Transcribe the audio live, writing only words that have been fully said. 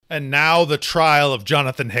And now the trial of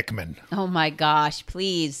Jonathan Hickman. Oh my gosh,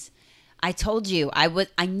 please. I told you. I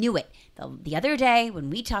knew it. The other day when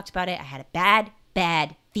we talked about it, I had a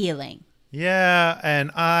bad feeling. Yeah,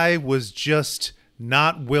 and I was just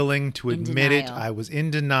not willing to admit it. I was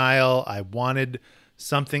in denial. I wanted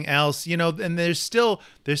something else, and there's still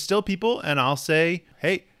people, and I'll say,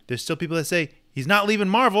 hey, there's still people that say, he's not leaving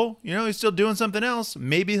Marvel. He's still doing something else.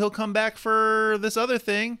 Maybe he'll come back for this other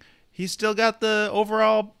thing. He's still got the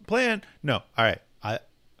overall plan. No, all right.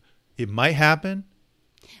 It might happen.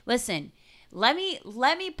 Listen, let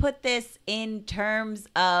me put this in terms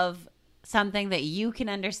of something that you can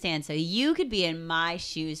understand, so you could be in my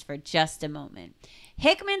shoes for just a moment.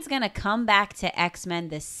 Hickman's gonna come back to X-Men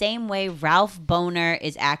the same way Ralph Boner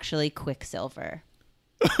is actually Quicksilver.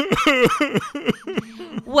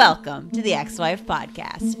 Welcome to the Ex-Wife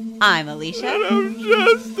Podcast. I'm Alicia. And I'm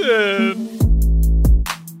Justin.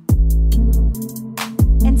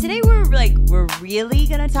 And today we're really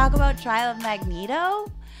gonna talk about Trial of Magneto,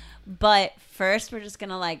 but first we're just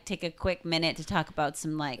gonna take a quick minute to talk about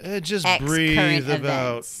some just breathe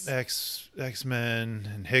about X-Men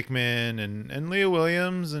and Hickman and Leah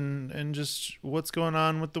Williams and just what's going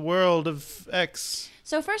on with the world of X.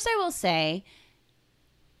 So first I will say,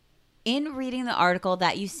 in reading the article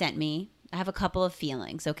that you sent me, I have a couple of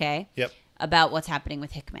feelings, okay? Yep. About what's happening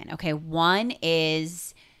with Hickman. Okay, one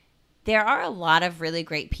is there are a lot of really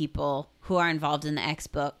great people who are involved in the X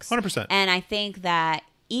books. 100%. And I think that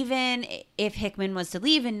even if Hickman was to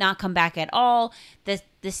leave and not come back at all,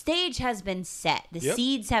 the stage has been set. The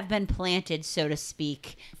seeds have been planted, so to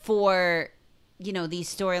speak, for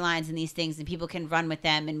these storylines and these things, and people can run with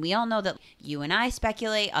them. And we all know that you and I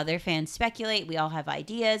speculate, other fans speculate. We all have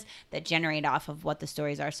ideas that generate off of what the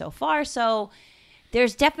stories are so far. So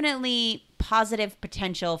there's definitely positive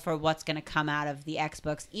potential for what's going to come out of the X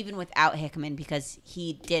books, even without Hickman, because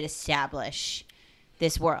he did establish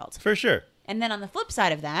this world. For sure. And then on the flip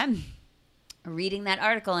side of that, reading that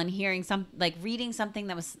article and hearing reading something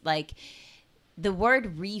that was the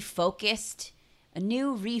word refocused, a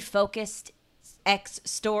new refocused X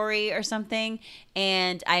story or something,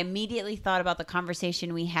 and I immediately thought about the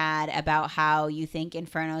conversation we had about how you think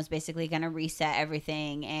Inferno is basically going to reset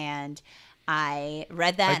everything, and I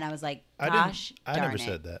read that and I was like, gosh, I never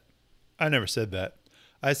said that. I never said that.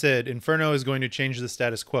 I said Inferno is going to change the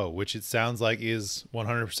status quo, which it sounds like is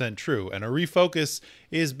 100% true. And a refocus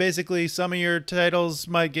is basically some of your titles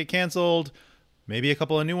might get canceled, maybe a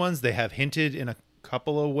couple of new ones. They have hinted in a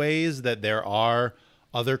couple of ways that there are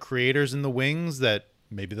other creators in the wings that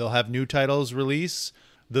maybe they'll have new titles release.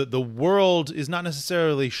 The world is not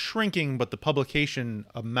necessarily shrinking, but the publication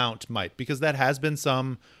amount might, because that has been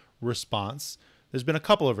some response. There's been a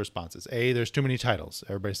couple of responses. There's too many titles.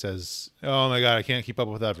 Everybody says, oh my God, I can't keep up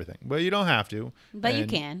with everything. But you don't have to. But you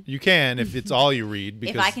can. You can if it's all you read.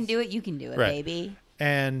 Because, if I can do it, you can do it, right. Baby.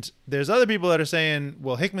 And there's other people that are saying,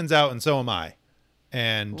 well, Hickman's out and so am I.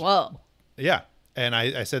 And whoa. Yeah. And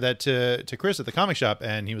I said that to Chris at the comic shop,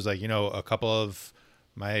 and he was like, a couple of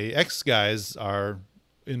my ex guys are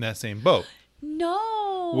in that same boat.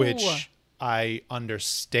 No. Which I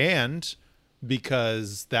understand,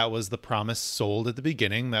 because that was the promise sold at the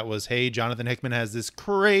beginning. That was, hey, Jonathan Hickman has this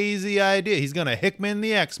crazy idea. He's going to Hickman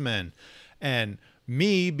the X-Men. And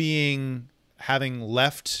me having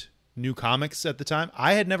left New Comics at the time,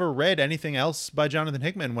 I had never read anything else by Jonathan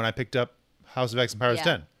Hickman when I picked up House of X and Powers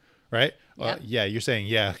 10. Right? Yep. Yeah, you're saying,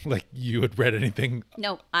 like you had read anything.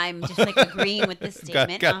 No, I'm just agreeing with this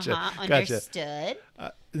statement. Gotcha. Understood.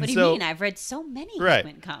 What do you mean? I've read so many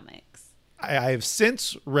Hickman comics. I have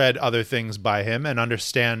since read other things by him and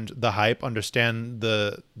understand the hype, understand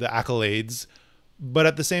the accolades. But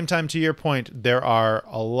at the same time, to your point, there are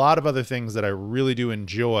a lot of other things that I really do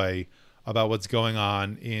enjoy about what's going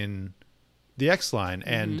on in the X line.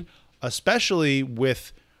 And especially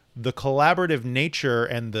with the collaborative nature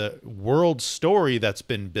and the world story that's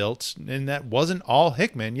been built, and that wasn't all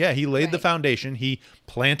Hickman. Yeah, he laid the foundation. He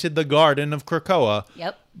planted the garden of Krakoa.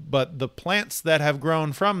 Yep. But the plants that have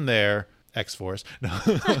grown from there, X-Force,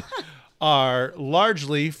 are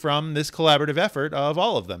largely from this collaborative effort of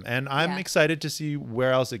all of them. And I'm excited to see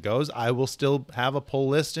where else it goes. I will still have a pull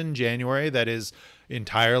list in January that is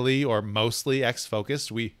entirely or mostly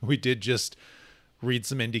X-focused. We did just read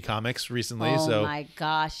some indie comics recently. Oh my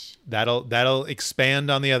gosh. That'll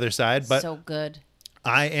expand on the other side. But so good.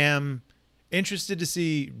 I am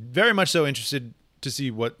very much so interested to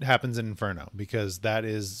see what happens in Inferno, because that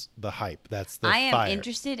is the hype. That's the fire. I am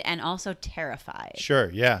interested and also terrified.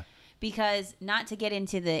 Sure, yeah. Because, not to get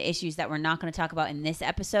into the issues that we're not going to talk about in this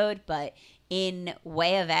episode, but in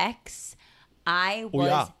Way of X, I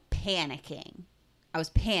was panicking I was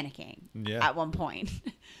panicking Yeah. at one point.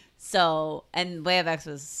 So, and Way of X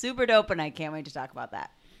was super dope, and I can't wait to talk about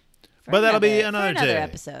that. But that'll be another day.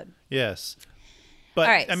 Episode. Yes. But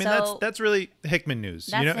all right, I mean, so that's really Hickman news.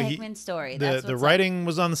 That's the Hickman story. That's The what's writing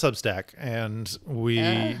was on the Substack, and we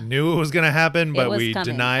knew it was going to happen, but we coming.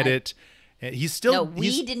 denied it. He's still. No,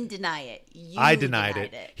 we didn't deny it. I denied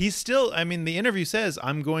it. He's still. I mean, the interview says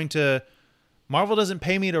I'm going to. Marvel doesn't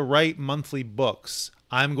pay me to write monthly books.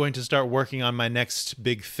 I'm going to start working on my next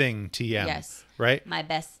big thing. TM. Yes. Right.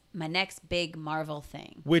 My next big Marvel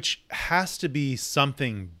thing. Which has to be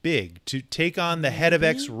something big to take on the head of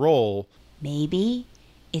X role. Maybe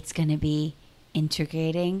it's going to be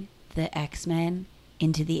integrating the X-Men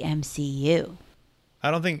into the MCU.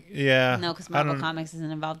 I don't think. Yeah. No, because Marvel Comics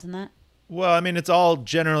isn't involved in that. Well, I mean, it's all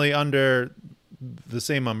generally under the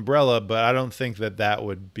same umbrella, but I don't think that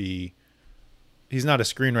would be. He's not a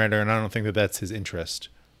screenwriter, and I don't think that that's his interest.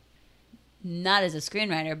 Not as a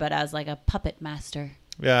screenwriter, but as like a puppet master.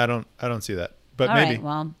 Yeah, I don't see that. But all maybe, right,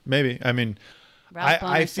 well, maybe. I mean,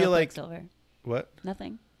 I feel like what?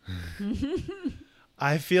 Nothing.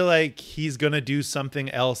 I feel like he's gonna do something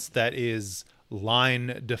else that is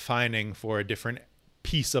line defining for a different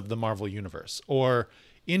piece of the Marvel universe, or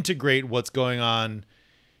integrate what's going on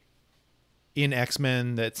in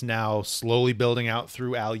X-Men that's now slowly building out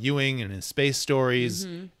through Al Ewing and his space stories,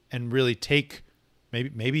 and really take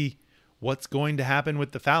maybe what's going to happen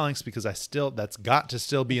with the Phalanx, because that's got to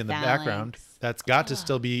still be in the background. That's got to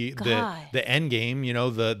still be the end game,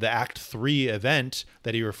 the Act 3 event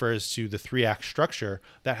that he refers to, the 3-act structure.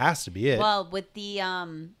 That has to be it. Well, with the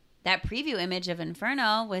that preview image of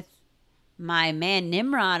Inferno with my man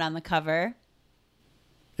Nimrod on the cover.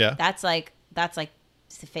 Yeah. That's like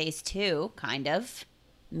phase 2, kind of.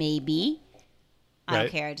 Maybe. I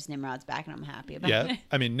don't care. Just Nimrod's back and I'm happy about it. Yeah.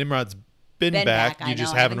 I mean, Nimrod's been back. You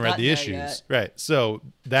just haven't read the issues. Yet. Right. So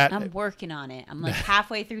I'm working on it. I'm like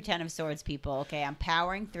halfway through Ten of Swords, people. Okay. I'm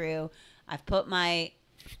powering through. I've put my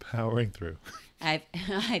I've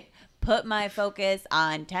put my focus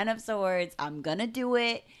on Ten of Swords. I'm gonna do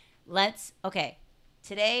it.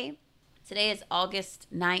 Today is August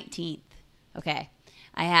 19th. Okay.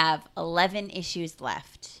 I have 11 issues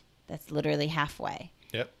left. That's literally halfway.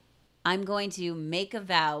 Yep. I'm going to make a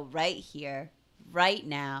vow right here, right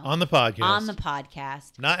now. On the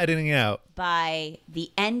podcast. Not editing it out. By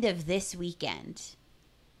the end of this weekend,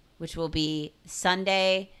 which will be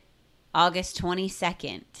Sunday, August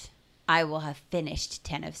 22nd, I will have finished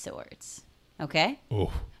Ten of Swords. Okay?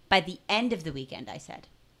 Oh. By the end of the weekend, I said.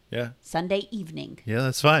 Yeah. Sunday evening. Yeah,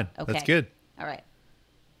 that's fine. Okay. That's good. All right.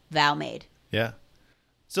 Vow made. Yeah.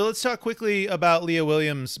 So let's talk quickly about Leah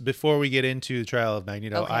Williams before we get into the trial of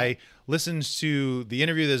Magneto. Okay. I listened to the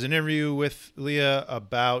interview. There's an interview with Leah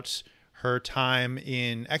about her time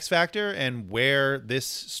in X Factor and where this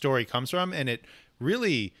story comes from. And it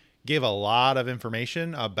really gave a lot of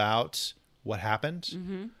information about what happened.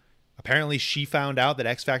 Mm-hmm. Apparently, she found out that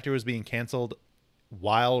X Factor was being canceled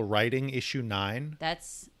while writing issue 9.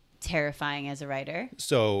 That's terrifying as a writer.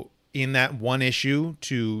 So in that one issue,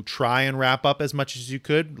 to try and wrap up as much as you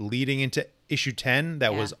could, leading into issue 10,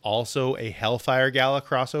 that was also a Hellfire Gala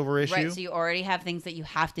crossover issue. Right, so you already have things that you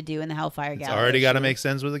have to do in the Hellfire Gala. It's already got to make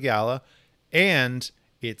sense with the Gala. And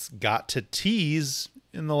it's got to tease,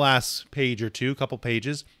 in the last page or two, couple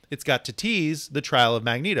pages, it's got to tease the trial of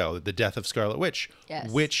Magneto, the death of Scarlet Witch,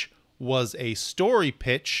 which was a story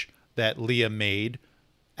pitch that Leah made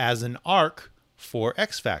as an arc for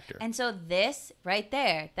X Factor. And so this right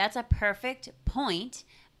there, that's a perfect point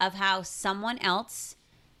of how someone else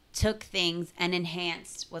took things and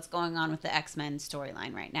enhanced what's going on with the X-Men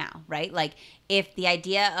storyline right now, right? Like, if the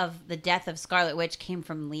idea of the death of Scarlet Witch came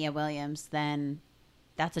from Leah Williams, then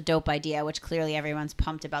that's a dope idea, which clearly everyone's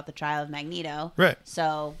pumped about the trial of Magneto. Right.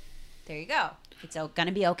 So there you go. It's going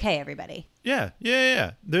to be okay, everybody. Yeah.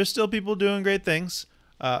 There's still people doing great things.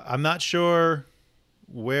 I'm not sure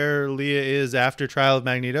where Leah is after Trial of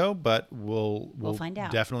Magneto, but we'll find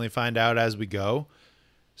out. Definitely find out as we go.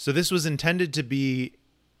 So this was intended to be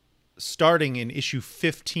starting in issue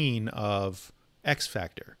 15 of X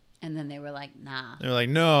Factor. And then they were like, nah. They're like,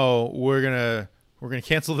 no, we're gonna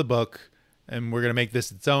cancel the book and we're gonna make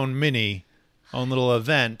this its own little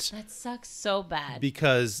event. That sucks so bad.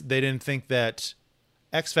 Because they didn't think that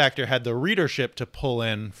X Factor had the readership to pull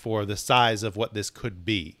in for the size of what this could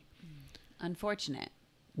be. Unfortunate.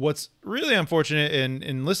 What's really unfortunate,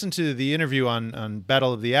 and listen to the interview on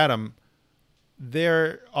Battle of the Atom,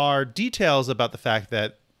 there are details about the fact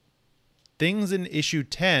that things in issue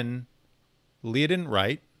 10 Leah didn't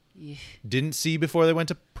write, didn't see before they went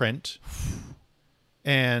to print,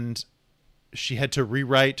 and she had to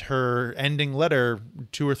rewrite her ending letter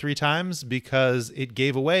 2 or 3 times because it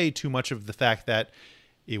gave away too much of the fact that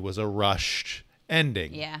it was a rushed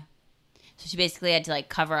ending. Yeah. So she basically had to like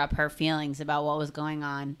cover up her feelings about what was going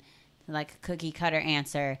on, like a cookie cutter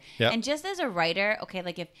answer. Yep. And just as a writer, okay,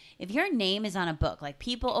 like if your name is on a book, like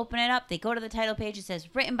people open it up, they go to the title page, it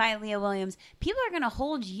says written by Leah Williams, people are going to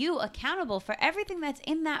hold you accountable for everything that's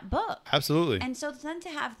in that book. Absolutely. And so then to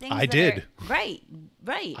have things right.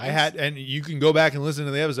 I had, and you can go back and listen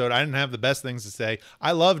to the episode. I didn't have the best things to say.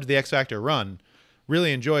 I loved the X Factor run.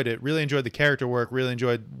 Really enjoyed it. Really enjoyed the character work. Really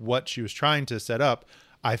enjoyed what she was trying to set up.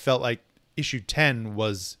 I felt like issue 10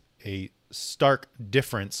 was a stark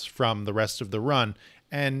difference from the rest of the run,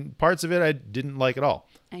 and parts of it I didn't like at all.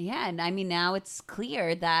 Yeah, and I mean, now it's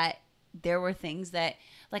clear that there were things that,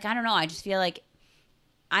 like, I don't know, I just feel like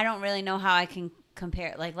I don't really know how I can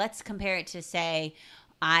compare. Like, let's compare it to, say,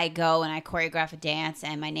 I go and I choreograph a dance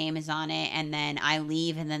and my name is on it, and then I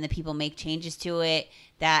leave, and then the people make changes to it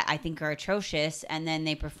that I think are atrocious, and then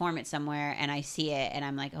they perform it somewhere and I see it and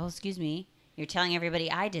I'm like, oh, excuse me, you're telling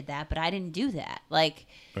everybody I did that, but I didn't do that. Like,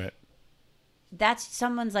 right. That's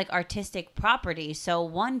someone's like artistic property. So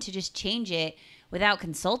one, to just change it without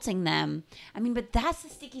consulting them. I mean, but that's the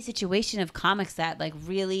sticky situation of comics that like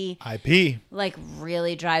really IP like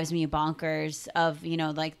really drives me bonkers, of, you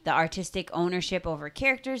know, like the artistic ownership over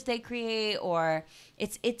characters they create, or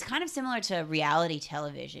it's kind of similar to reality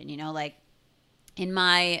television, you know, like in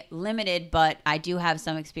my limited, but I do have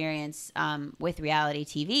some experience with reality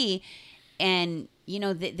TV, and you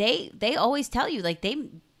know, they always tell you, like,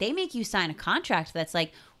 they make you sign a contract that's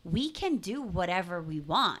like, we can do whatever we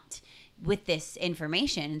want with this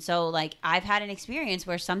information. And so, like, I've had an experience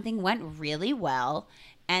where something went really well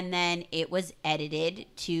and then it was edited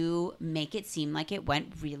to make it seem like it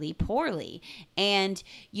went really poorly. And,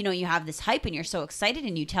 you know, you have this hype and you're so excited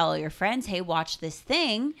and you tell all your friends, hey, watch this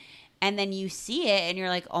thing. And then you see it and you're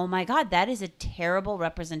like, oh my God, that is a terrible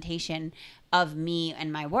representation of me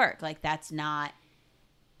and my work. Like, that's not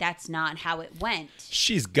how it went.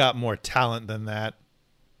 She's got more talent than that.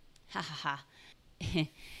 Ha ha ha.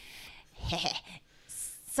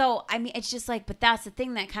 So, I mean, it's just like, but that's the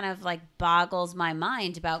thing that kind of like boggles my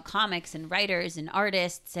mind about comics and writers and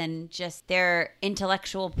artists, and just their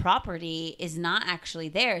intellectual property is not actually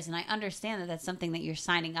theirs. And I understand that that's something that you're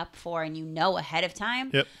signing up for and you know ahead of time.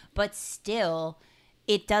 Yep. But still,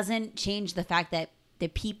 it doesn't change the fact that the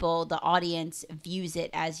people, the audience, views it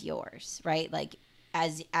as yours, right? Like,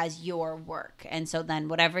 as your work. And so then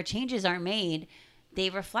whatever changes are made, they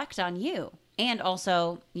reflect on you. And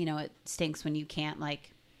also, you know, it stinks when you can't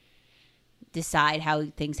like decide how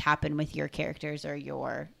things happen with your characters or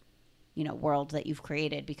your, you know, world that you've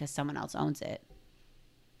created because someone else owns it.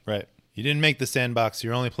 Right. You didn't make the sandbox,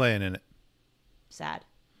 you're only playing in it. Sad.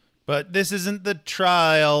 But this isn't the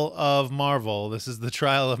trial of Marvel. This is the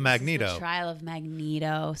trial of Magneto. This is the trial of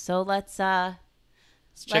Magneto. So let's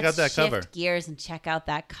check out that cover. Shift gears and check out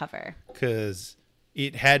that cover. Because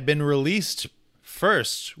it had been released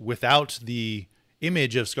first without the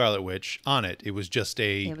image of Scarlet Witch on it. It was just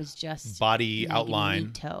body outline.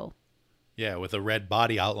 Magneto. Yeah, with a red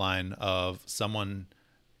body outline of someone,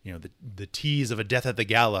 you know, the tease of a death at the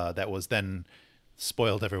gala that was then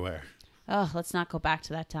spoiled everywhere. Oh, let's not go back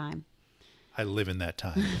to that time. I live in that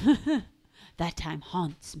time. That time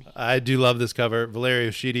haunts me. I do love this cover.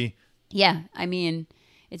 Valerio Schiti. Yeah, I mean,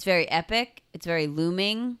 it's very epic. It's very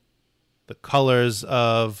looming. The colors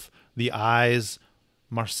of the eyes,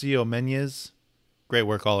 Marcio Menyes. Great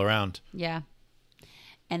work all around. Yeah.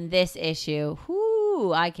 And this issue,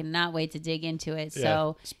 whoo, I cannot wait to dig into it. Yeah.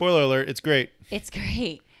 So, spoiler alert, it's great. It's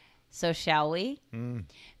great. So shall we?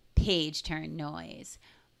 Page turn noise.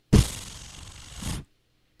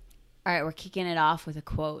 All right, we're kicking it off with a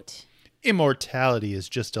quote. Immortality is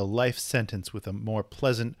just a life sentence with a more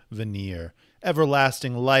pleasant veneer.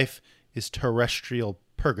 Everlasting life is terrestrial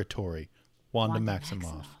purgatory. Wanda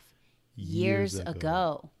Maximoff. Years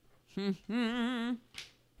ago. Kicking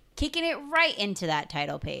it right into that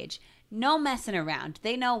title page. No messing around.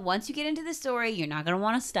 They know once you get into the story, you're not going to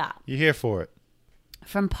want to stop. You're here for it.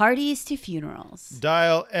 From parties to funerals.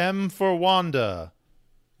 Dial M for Wanda,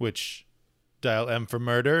 which Dial M for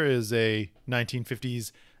Murder is a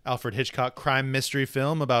 1950s Alfred Hitchcock crime mystery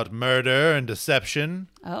film about murder and deception.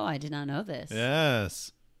 Oh, I did not know this.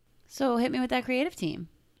 Yes. So hit me with that creative team.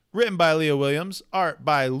 Written by Leah Williams, art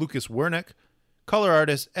by Lucas Wernick, color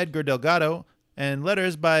artist Edgar Delgado, and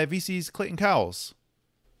letters by VC's Clayton Cowles.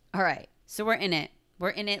 All right. So we're in it. We're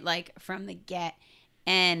in it like from the get.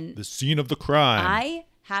 And the scene of the crime. I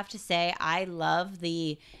have to say I love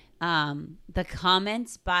the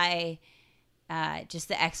comments by just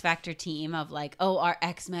the X Factor team of like, oh, our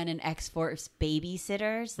X-Men and X-Force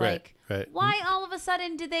babysitters. Like, right. Why all of a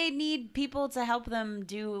sudden do they need people to help them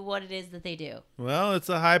do what it is that they do? Well, it's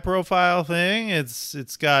a high-profile thing.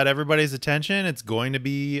 It's got everybody's attention. It's going to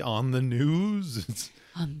be on the news. It's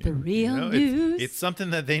on the real news. It's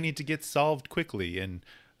something that they need to get solved quickly, and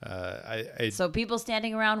so people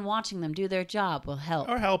standing around watching them do their job will help.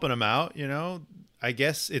 Or helping them out, I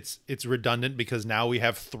guess it's redundant because now we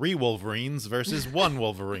have 3 Wolverines versus 1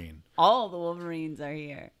 Wolverine. All the Wolverines are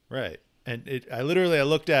here. Right. And I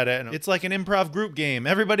looked at it, and it's like an improv group game.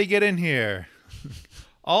 Everybody get in here.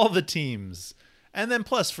 All the teams. And then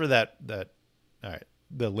plus for that all right,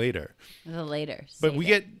 the later. But we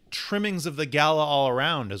get trimmings of the gala all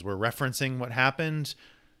around as we're referencing what happened.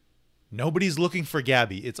 Nobody's looking for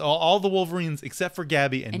Gabby. It's all the Wolverines except for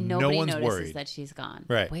Gabby, and no one's notices worried that she's gone.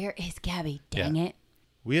 Right. Where is Gabby? Dang it.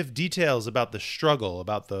 We have details about the struggle,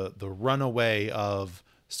 about the runaway of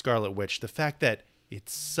Scarlet Witch, the fact that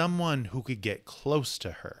it's someone who could get close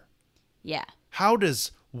to her. Yeah. How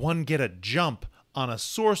does one get a jump on a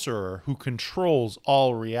sorcerer who controls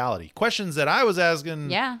all reality? Questions that I was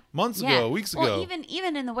asking months ago, weeks ago. Well,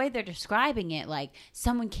 even in the way they're describing it, like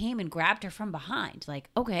someone came and grabbed her from behind. Like,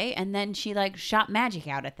 okay, and then she like shot magic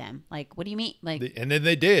out at them. Like, what do you mean? Like, and then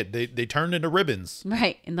they did. They turned into ribbons.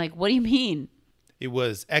 Right. And like, what do you mean? It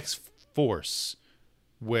was X-Force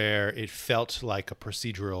where it felt like a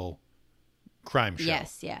procedural crime show.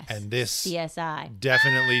 Yes. And this CSI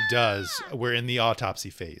definitely does. We're in the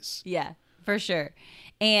autopsy phase. Yeah, for sure.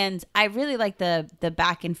 And I really like the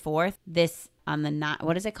back and forth. This on the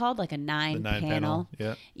what is it called? Like a nine panel.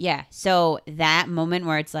 Yeah. Yeah. So that moment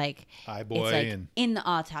where it's like Boy like and in the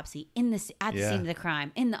autopsy, at the scene of the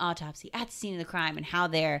crime, in the autopsy, at the scene of the crime, and how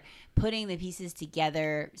they're putting the pieces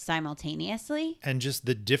together simultaneously. And just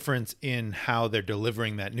the difference in how they're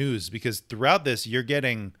delivering that news, because throughout this you're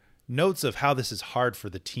getting notes of how this is hard for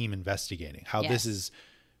the team investigating, how this is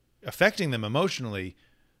affecting them emotionally.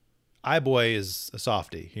 Boy is a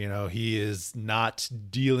softie, he is not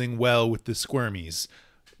dealing well with the squirmies,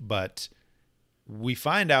 but we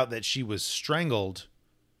find out that she was strangled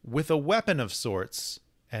with a weapon of sorts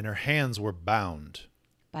and her hands were bound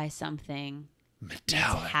by something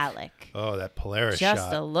metallic. Oh, that Polaris shot. Just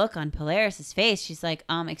the look on Polaris's face. She's like,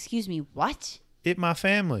 excuse me, what? It my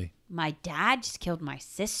family. My dad just killed my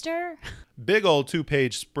sister? Big old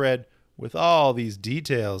 2-page spread with all these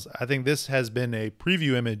details. I think this has been a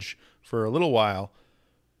preview image for a little while.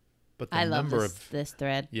 But the I love number this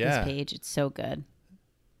thread, this page. It's so good.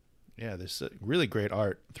 Yeah, there's really great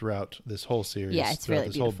art throughout this whole series. Yeah, it's really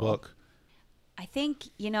beautiful. This whole book. I think,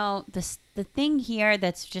 the thing here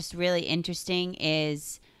that's just really interesting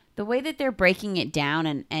is the way that they're breaking it down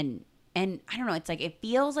and I don't know, it's like it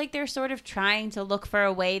feels like they're sort of trying to look for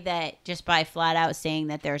a way that just by flat out saying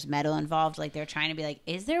that there's metal involved, like they're trying to be like,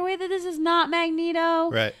 is there a way that this is not Magneto?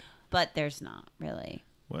 Right. But there's not really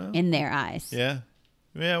in their eyes. Yeah.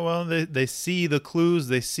 Yeah, well, they see the clues.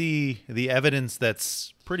 They see the evidence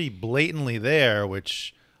that's pretty blatantly there,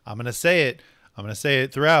 which I'm going to say it. I'm going to say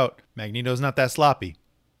it throughout. Magneto's not that sloppy.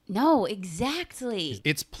 No, exactly.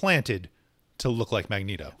 It's planted to look like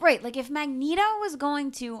Magneto. Right. Like if Magneto was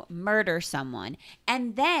going to murder someone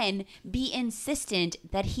and then be insistent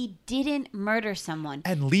that he didn't murder someone.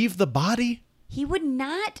 And leave the body? He would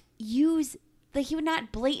not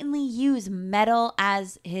blatantly use metal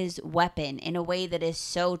as his weapon in a way that is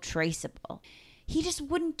so traceable. He just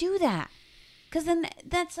wouldn't do that. Because then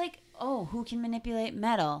that's like, oh, who can manipulate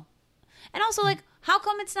metal? And also, like, how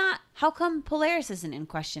come Polaris isn't in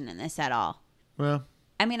question in this at all? Well,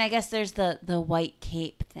 I mean, I guess there's the white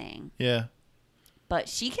cape thing. Yeah. But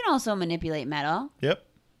she can also manipulate metal. Yep.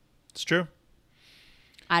 It's true.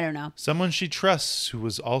 I don't know. Someone she trusts who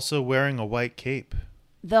was also wearing a white cape.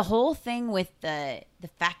 The whole thing with the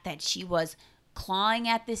fact that she was clawing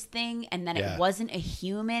at this thing and that it wasn't a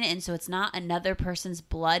human and so it's not another person's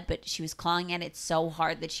blood, but she was clawing at it so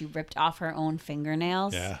hard that she ripped off her own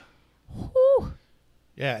fingernails. Yeah. Whew.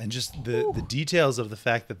 Yeah, and just the details of the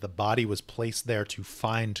fact that the body was placed there to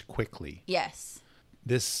find quickly. Yes.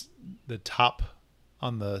 The top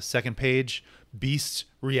on the second page, Beast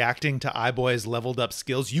reacting to Boy's leveled up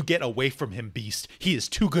skills. You get away from him, Beast. He is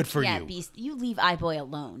too good for you. Yeah, Beast, you leave Boy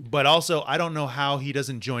alone. But also, I don't know how he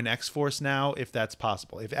doesn't join X-Force now, if that's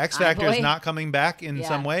possible. If X-Factor is not coming back in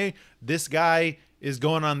some way, this guy is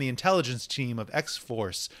going on the intelligence team of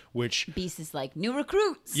X-Force, which... Beast is like, new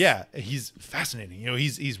recruits. Yeah, he's fascinating.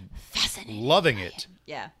 He's fascinating. Loving it.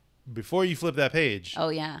 Yeah. Before you flip that page... Oh,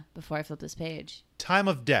 yeah. Before I flip this page. Time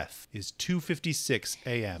of death is 2:56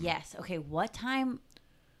 a.m. Yes. Okay, what time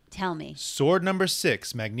Tell me. Sword number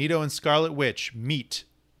 6, Magneto and Scarlet Witch meet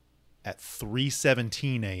at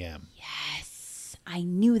 3:17 a.m. Yes. I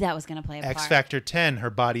knew that was going to play a part. X Factor 10, her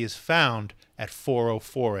body is found at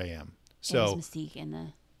 4:04 a.m. So it was Mystique in the...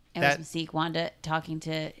 It was Mystique. Wanda talking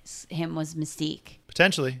to him was Mystique.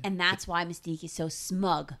 Potentially. And that's why Mystique is so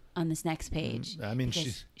smug on this next page. I mean,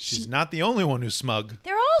 she's not the only one who's smug.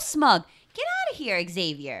 They're all smug. Get out of here,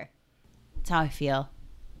 Xavier. That's how I feel.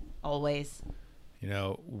 Always. You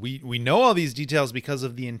know, we know all these details because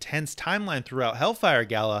of the intense timeline throughout Hellfire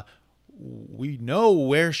Gala. We know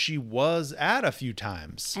where she was at a few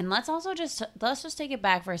times. And let's just take it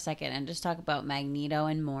back for a second and just talk about Magneto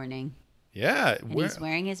in mourning. Yeah. And he's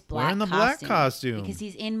wearing his black wearing the black costume. Because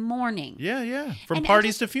he's in mourning. Yeah. From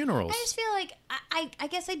parties to funerals. I just feel like, I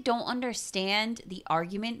guess I don't understand the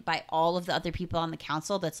argument by all of the other people on the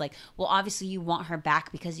council that's like, well, obviously you want her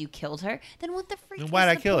back because you killed her. Then what the freak is why'd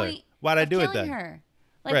I the kill point her? Why'd I of do it killing then? her?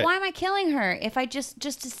 Like, Right. why am I killing her if I just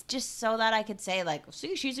so that I could say, like,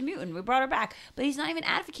 see, she's a mutant. We brought her back. But he's not even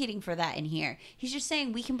advocating for that in here. He's just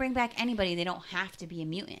saying we can bring back anybody. They don't have to be a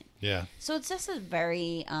mutant. Yeah. So it's just a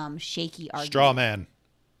very shaky argument. Straw man.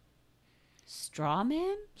 Straw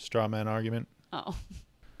man? Straw man argument. Oh.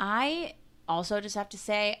 I also just have to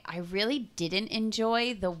say, I really didn't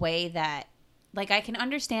enjoy the way that, like, I can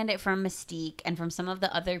understand it from Mystique and from some of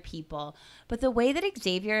the other people, but the way that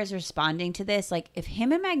Xavier is responding to this, like, if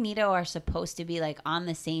him and Magneto are supposed to be, like, on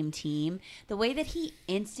the same team, the way that he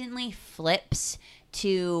instantly flips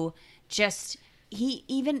to just,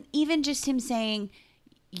 even just him saying,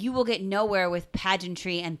 you will get nowhere with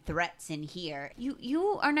pageantry and threats in here.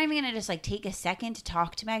 You are not even going to just, like, take a second to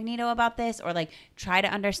talk to Magneto about this or, like, try to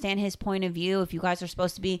understand his point of view if you guys are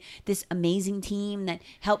supposed to be this amazing team that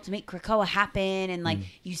helped make Krakoa happen and, like,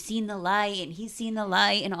 you've seen the light and he's seen the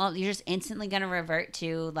light and all. You're just instantly going to revert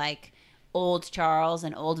to, like, old Charles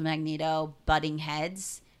and old Magneto butting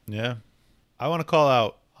heads. Yeah. I want to call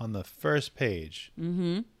out on the first page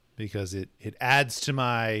because it adds to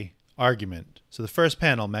my argument. So the first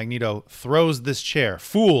panel, Magneto throws this chair.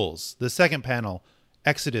 Fools. The second panel,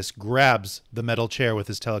 Exodus grabs the metal chair with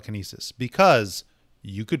his telekinesis because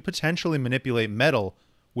you could potentially manipulate metal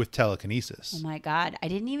with telekinesis. Oh my God. I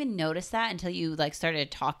didn't even notice that until you, like, started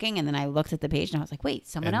talking, and then I looked at the page and I was like, wait,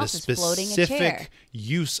 someone else is floating a chair. The specific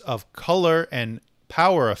use of color and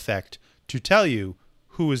power effect to tell you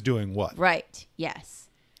who is doing what. Right. Yes.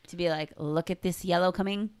 To be like, look at this yellow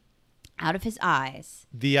coming out of his eyes.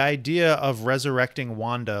 The idea of resurrecting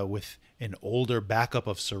Wanda with an older backup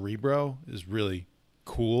of Cerebro is really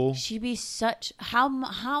cool. She'd be such... How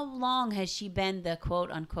long has she been the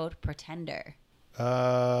quote-unquote pretender?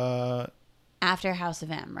 After House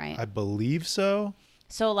of M, right? I believe so.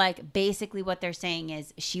 So, like, basically what they're saying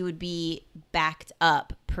is she would be backed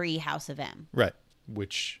up pre-House of M. Right.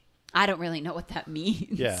 Which... I don't really know what that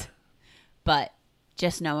means. Yeah. But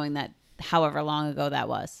just knowing that however long ago that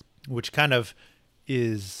was. Which kind of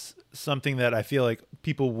is something that I feel like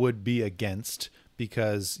people would be against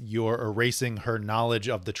because you're erasing her knowledge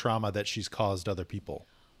of the trauma that she's caused other people.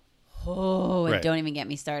 Oh, and Right. don't even get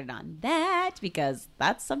me started on that because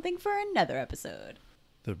that's something for another episode.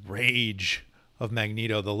 The rage of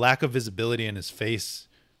Magneto, the lack of visibility in his face.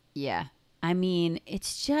 Yeah. I mean,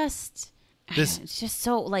 it's just This- it's just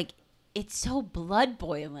so, like, it's so blood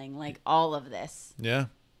boiling, like, all of this. Yeah.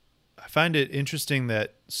 I find it interesting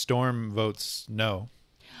that Storm votes no.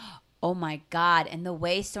 Oh my God. And the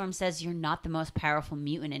way Storm says you're not the most powerful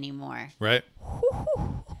mutant anymore. Right?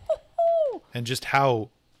 And just how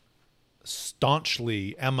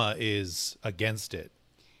staunchly Emma is against it.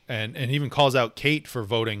 And even calls out Kate for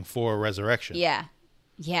voting for resurrection. Yeah.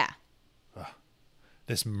 Yeah.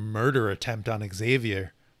 This murder attempt on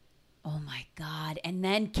Xavier. Oh my God. And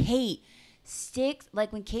then Kate sticks,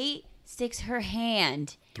 like, when Kate sticks her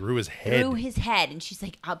hand Through his head. and she's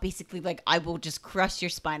like, basically, like, I will just crush your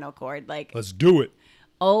spinal cord. Like, Let's do it.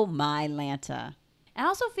 oh my Lanta. I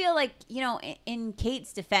also feel like, you know, in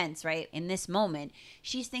Kate's defense, right, in this moment,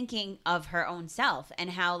 she's thinking of her own self and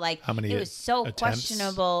how, like, How many it was so attempts?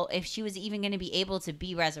 questionable if she was even going to be able to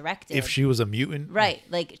be resurrected. If she was a mutant. Right.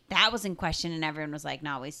 Like, that was in question, and everyone was like,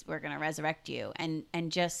 no, we're going to resurrect you. And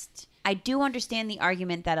just, I do understand the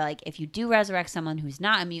argument that, like, if you do resurrect someone who's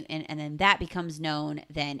not a mutant and then that becomes known,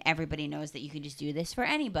 then everybody knows that you can just do this for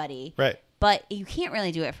anybody. Right. But you can't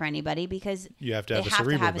really do it for anybody because You have to they have a have to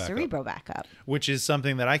Cerebro have a backup. Cerebro backup. Which is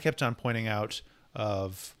something that I kept on pointing out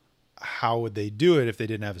of how would they do it if they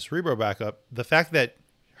didn't have a Cerebro backup. The fact that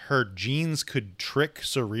her genes could trick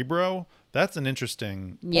Cerebro, that's an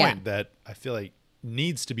interesting point Yeah. that I feel like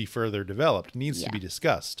needs to be further developed, needs to Yeah. be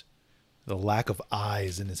discussed. The lack of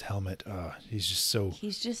eyes in his helmet. He's just so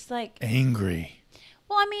He's just like, angry.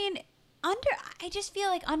 well, I mean, I just feel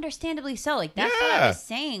like understandably so. Like, that's what Yeah. I was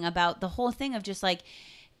saying about the whole thing of just like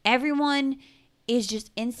everyone is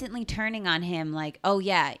just instantly turning on him. Like, oh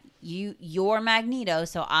yeah, you're Magneto,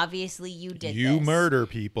 so obviously you did You this. murder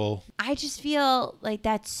people. I just feel like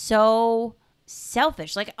that's so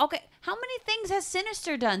selfish. Like, okay, how many things has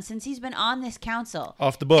Sinister done since he's been on this council?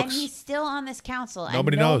 Off the books. And he's still on this council.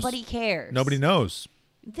 Nobody and knows. Nobody cares. Nobody knows.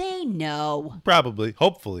 They know. Probably.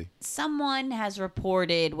 Hopefully. Someone has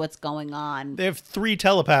reported what's going on. They have 3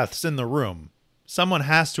 telepaths in the room. Someone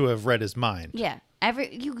has to have read his mind. Yeah.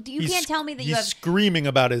 You can't tell me that you he's have screaming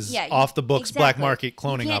about his off the books black market cloning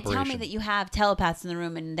operation. You can't operation. tell me that you have telepaths in the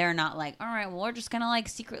room and they're not like, all right, well, we're just gonna like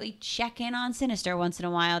secretly check in on Sinister once in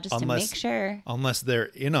a while just to make sure. Unless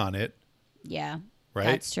they're in on it. Yeah. Right?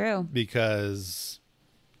 That's true.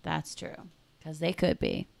 That's true. Because they could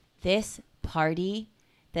be. This party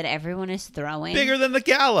that everyone is throwing. Bigger than the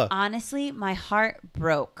gala. Honestly, my heart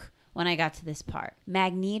broke when I got to this part.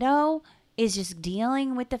 Magneto is just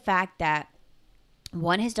dealing with the fact that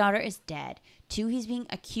 1, his daughter is dead. 2, he's being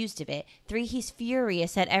accused of it. 3, he's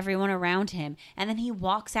furious at everyone around him. And then he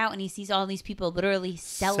walks out and he sees all these people literally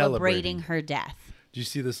celebrating her death. Do you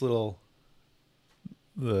see this little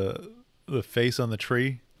the face on the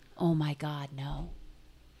tree? Oh my God, no.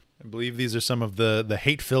 I believe these are some of the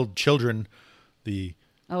hate-filled children, the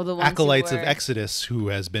ones acolytes of Exodus, who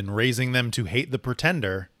has been raising them to hate the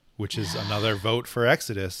Pretender, which is another vote for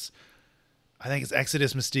Exodus. I think it's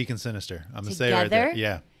Exodus, Mystique, and Sinister. I'm going to say right there.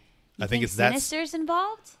 Yeah. I think it's that. Sinister's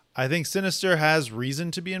involved? I think Sinister has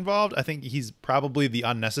reason to be involved. I think he's probably the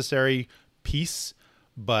unnecessary piece,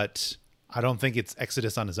 but I don't think it's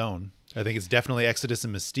Exodus on his own. I think it's definitely Exodus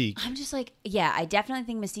and Mystique. I'm just like, yeah, I definitely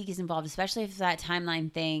think Mystique is involved, especially if it's that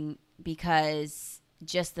timeline thing, because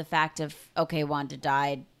just the fact of, okay, Wanda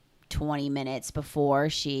died 20 minutes before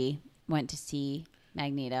she went to see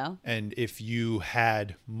Magneto. And if you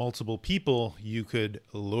had multiple people, you could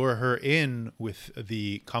lure her in with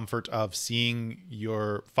the comfort of seeing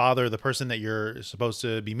your father, the person that you're supposed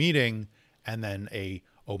to be meeting, and then a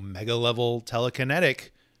Omega level telekinetic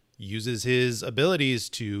uses his abilities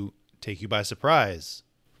to take you by surprise.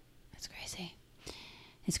 That's crazy.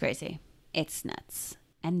 It's crazy. It's nuts.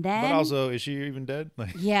 And then, but also, is she even dead?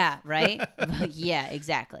 Yeah, right? Yeah,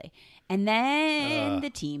 exactly. And then the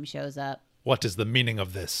team shows up. What is the meaning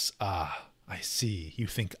of this? I see. You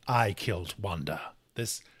think I killed Wanda.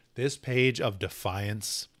 This page of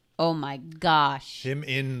defiance. Oh my gosh. Him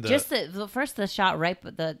in the... Just the shot right,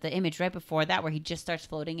 the image right before that where he just starts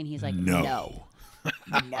floating and he's like, no.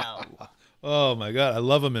 No. Oh my God. I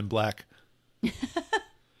love him in black.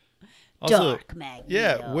 Also, Dark Magneto.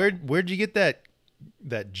 Yeah. Where'd you get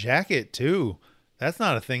that jacket too? That's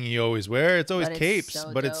not a thing you always wear. It's always capes,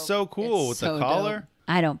 but it's so cool with the collar. Dope.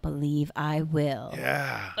 I don't believe I will.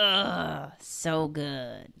 Yeah. Ugh, so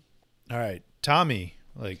good. All right, Tommy,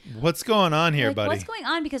 what's going on here, buddy? What's going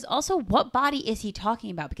on? Because also, what body is he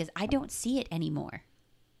talking about? Because I don't see it anymore.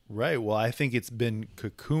 Right. Well, I think it's been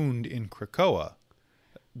cocooned in Krakoa.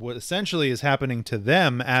 What essentially is happening to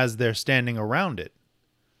them as they're standing around it.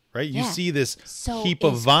 Right? You see this heap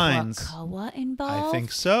of vines. Is Krakoa involved? I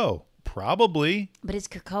think so. Probably. But is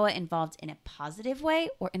Krakoa involved in a positive way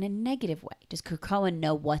or in a negative way? Does Krakoa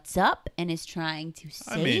know what's up and is trying to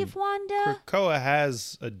save Wanda? Krakoa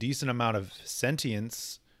has a decent amount of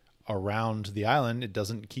sentience around the island. It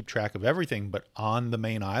doesn't keep track of everything, but on the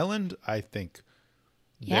main island, I think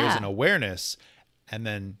there's an awareness. And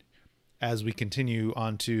then as we continue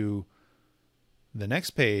on to the next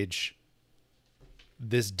page,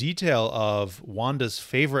 this detail of Wanda's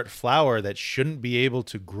favorite flower that shouldn't be able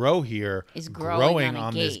to grow here is growing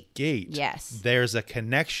on this gate. Yes. There's a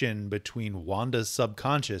connection between Wanda's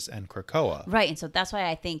subconscious and Krakoa. Right. And so that's why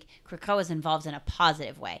I think Krakoa is involved in a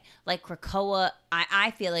positive way. Like Krakoa, I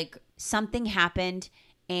feel like something happened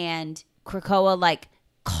and Krakoa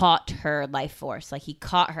caught her life force. Like he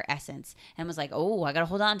caught her essence and was like, oh, I got to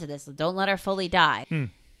hold on to this. Don't let her fully die.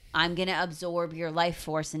 I'm going to absorb your life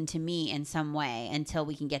force into me in some way until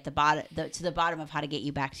we can get to the bottom of how to get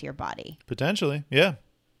you back to your body. Potentially, yeah.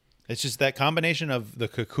 It's just that combination of the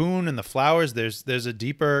cocoon and the flowers. There's a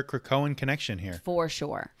deeper Krakoan connection here. For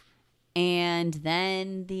sure. And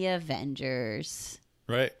then the Avengers.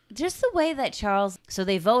 Right. Just the way that Charles... So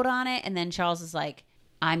they vote on it, and then Charles is like,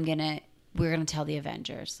 we're going to tell the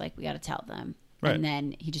Avengers. We got to tell them. Right. And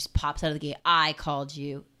then he just pops out of the gate. I called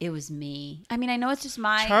you. It was me. I mean, I know it's just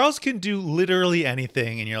Charles can do literally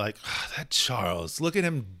anything, and you're like, that Charles. Look at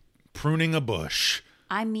him pruning a bush.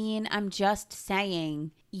 I mean, I'm just saying,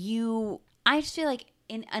 I just feel like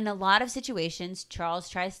in a lot of situations, Charles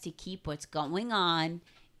tries to keep what's going on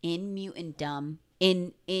in mutantdom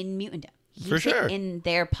in mutantdom. He For keeps sure. it in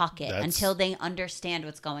their pocket until they understand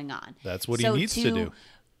what's going on. That's what he needs to do.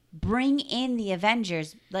 Bring in the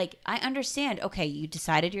Avengers. Like, I understand. Okay, you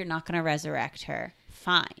decided you're not going to resurrect her.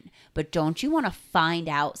 Fine. But don't you want to find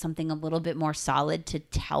out something a little bit more solid to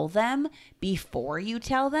tell them before you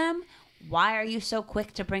tell them? Why are you so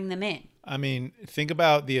quick to bring them in? I mean, think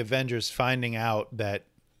about the Avengers finding out that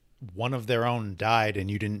one of their own died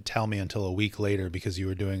and you didn't tell me until a week later because you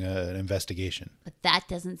were doing an investigation. But that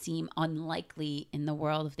doesn't seem unlikely in the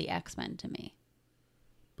world of the X-Men to me.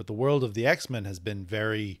 But the world of the X-Men has been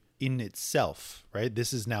very in itself, right?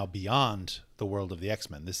 This is now beyond the world of the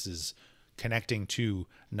X-Men. This is connecting to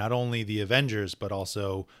not only the Avengers, but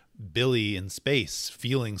also Billy in space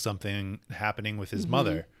feeling something happening with his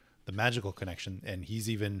mother, the magical connection. And he's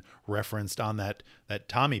even referenced on that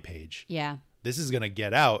Tommy page. Yeah. This is going to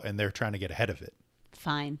get out, and they're trying to get ahead of it.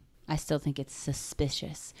 Fine. I still think it's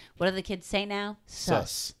suspicious. What do the kids say now?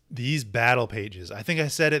 Sus. These battle pages. I think I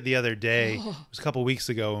said it the other day. It was a couple weeks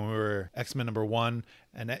ago when we were X-Men #1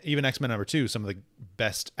 and even X-Men #2. Some of the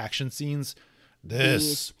best action scenes.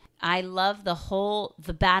 I love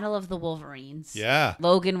the battle of the Wolverines. Yeah.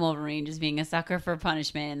 Logan Wolverine just being a sucker for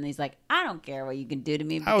punishment. And he's like, I don't care what you can do to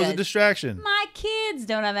me. I was a distraction. My kids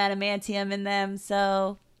don't have adamantium in them,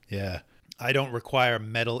 so. Yeah. I don't require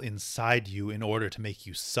metal inside you in order to make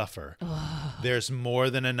you suffer. There's more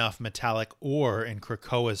than enough metallic ore in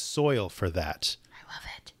Krakoa's soil for that. I love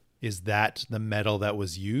it. Is that the metal that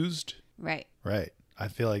was used? Right. Right. I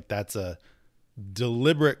feel like that's a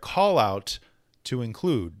deliberate call out to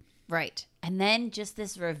include. Right. And then just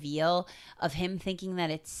this reveal of him thinking that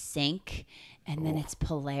it's Sync and then it's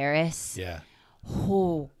Polaris. Yeah.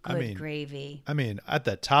 Oh, good gravy. I mean, at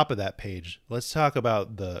the top of that page, let's talk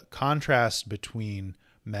about the contrast between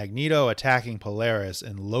Magneto attacking Polaris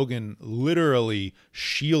and Logan literally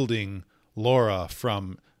shielding Laura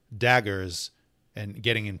from daggers and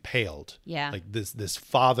getting impaled. Yeah. Like this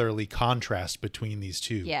fatherly contrast between these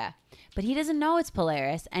two. Yeah. But he doesn't know it's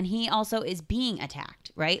Polaris, and he also is being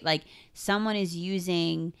attacked, right? Like, someone is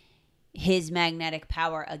using his magnetic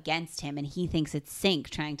power against him, and he thinks it's Sync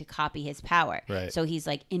trying to copy his power. Right. So he's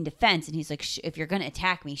like in defense, and he's like, if you're going to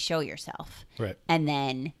attack me, show yourself. Right. And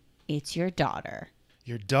then it's your daughter.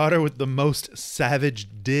 Your daughter with the most savage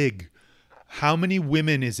dig. How many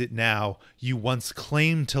women is it now you once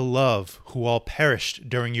claimed to love who all perished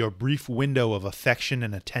during your brief window of affection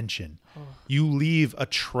and attention? You leave a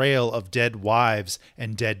trail of dead wives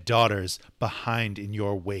and dead daughters behind in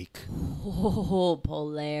your wake. Oh,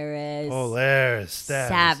 Polaris. Polaris.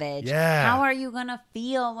 Savage. Yeah. How are you going to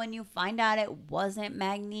feel when you find out it wasn't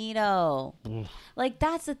Magneto? Like,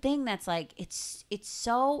 that's the thing that's like, it's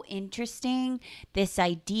so interesting, this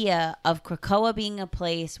idea of Krakoa being a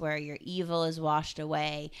place where your evil is washed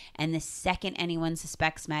away, and the second anyone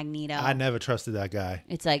suspects Magneto. I never trusted that guy.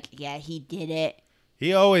 It's like, yeah, he did it.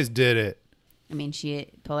 He always did it. I mean,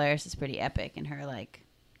 Polaris is pretty epic in her, like,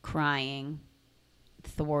 crying,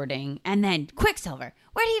 thwarting, and then Quicksilver.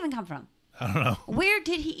 Where did he even come from? I don't know. Where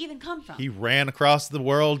did he even come from? He ran across the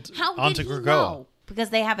world How onto did he Krakoa. know? Because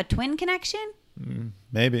they have a twin connection?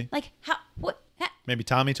 Maybe. Like, how? What? Maybe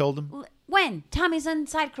Tommy told him. When? Tommy's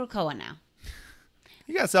inside Krakoa now.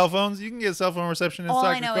 You got cell phones. You can get cell phone reception inside All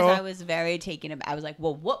I know Krakoa. is I was very taken aback. I was like,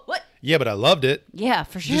 well, what? Yeah, but I loved it. Yeah,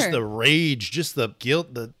 for sure. Just the rage, just the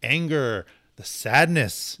guilt, the anger, the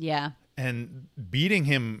sadness. Yeah. And beating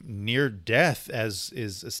him near death, as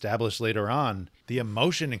is established later on. The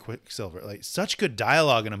emotion in Quicksilver. Like, such good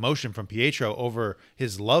dialogue and emotion from Pietro over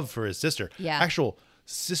his love for his sister. Yeah. Actual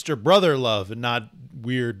sister-brother love and not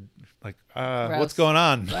weird, like, what's going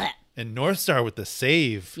on? Blech. And Northstar with the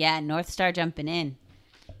save. Yeah, North Star jumping in.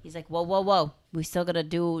 He's like, whoa. We still got to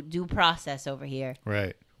do process over here.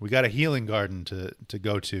 Right. We got a healing garden to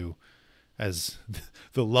go to as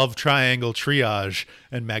the love triangle triage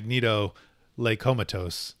and Magneto lay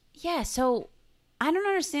comatose. Yeah, so I don't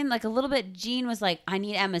understand. Like, a little bit, Jean was like, I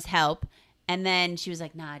need Emma's help. And then she was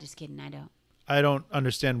like, nah, just kidding, I don't. I don't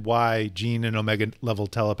understand why Jean, an Omega level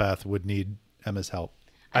telepath, would need Emma's help.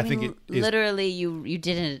 I think it is literally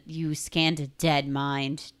you scanned a dead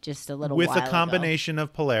mind just a little with while a combination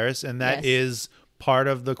of Polaris, and that is part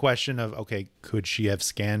of the question of, okay, could she have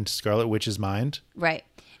scanned Scarlet Witch's mind? Right.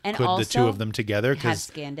 And could also the two of them together? have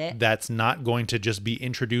scanned it. That's not going to just be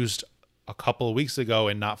introduced a couple of weeks ago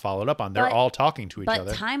and not followed up on. They're all talking to each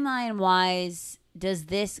other. But timeline wise, does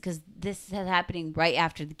this, because this is happening right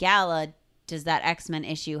after the gala, does that X-Men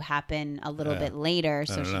issue happen a little bit later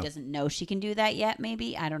so she doesn't know she can do that yet?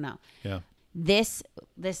 Maybe? I don't know. Yeah. This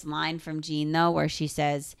line from Jean, though, where she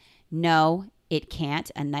says, "No, it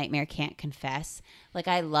can't. A nightmare can't confess." Like,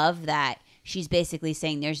 I love that she's basically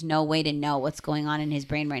saying there's no way to know what's going on in his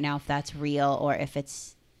brain right now, if that's real or if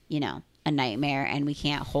it's, a nightmare, and we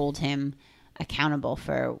can't hold him accountable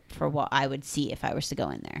for what I would see if I was to go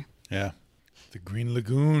in there. Yeah. The Green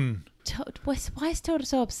Lagoon. Why is Toad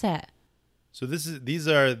so upset? So these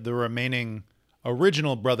are the remaining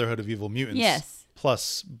original Brotherhood of Evil Mutants. Yes.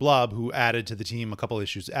 Plus Blob, who added to the team a couple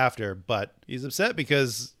issues after, but he's upset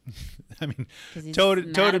because, He's Toad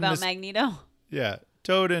mad and about Magneto. Yeah,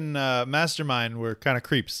 Toad and Mastermind were kind of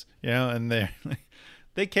creeps, and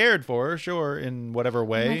they cared for her, sure, in whatever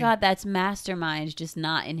way. Oh my God, that's Mastermind, just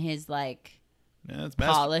not in his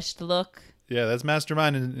polished look. Yeah, that's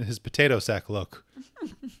Mastermind in his potato sack look.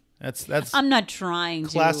 That's. I'm not trying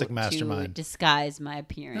classic Mastermind to disguise my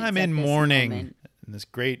appearance. I'm in mourning in this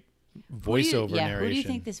great voiceover narration. Who do you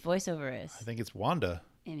think this voiceover is? I think it's Wanda.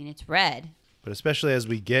 I mean, it's Red. But especially as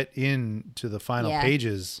we get into the final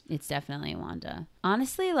pages. It's definitely Wanda.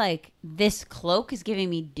 Honestly, this cloak is giving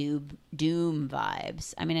me Doom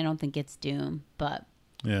vibes. I mean, I don't think it's Doom, but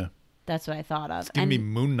yeah, that's what I thought of. It's giving me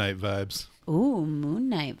Moon Knight vibes. Ooh, Moon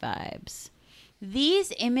Knight vibes.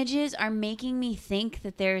 These images are making me think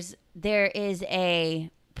that there is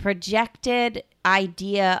a projected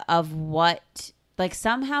idea of what...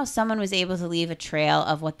 somehow someone was able to leave a trail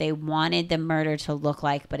of what they wanted the murder to look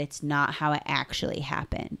like, but it's not how it actually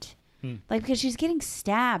happened. Because she's getting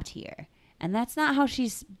stabbed here, and that's not how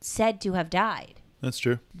she's said to have died. That's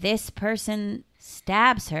true. This person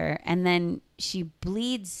stabs her, and then she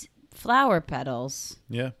bleeds flower petals.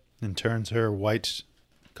 Yeah, and turns her white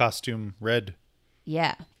costume red.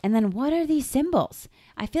 Yeah. And then what are these symbols?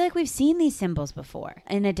 I feel like we've seen these symbols before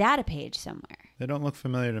in a data page somewhere. They don't look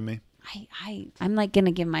familiar to me. I'm going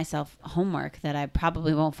to give myself homework that I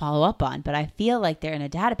probably won't follow up on, but I feel like they're in a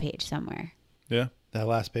data page somewhere. Yeah. That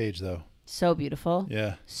last page, though. So beautiful.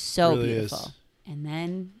 Yeah. So really beautiful. Is. And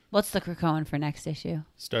then what's the Krakoan for next issue?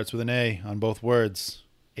 Starts with an A on both words.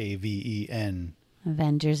 AVEN.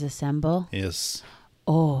 Avengers Assemble. Yes.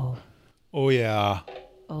 Oh. Oh, yeah.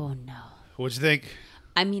 Oh, no. What'd you think?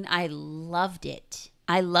 I mean, I loved it.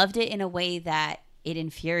 I loved it in a way that it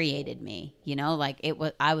infuriated me,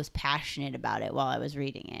 I was passionate about it while I was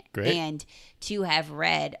reading it. Great. And to have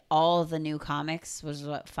read all the new comics,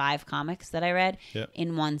 5 comics that I read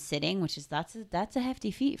in one sitting, which is that's a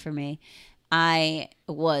hefty feat for me. I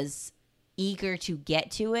was eager to get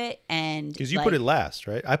to it, and because you put it last,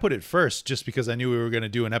 right? I put it first just because I knew we were going to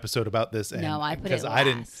do an episode about this. And no, I put it last. I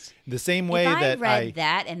didn't. The same way if that I read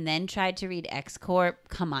that and then tried to read X Corp,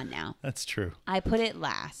 come on now. That's true. I put it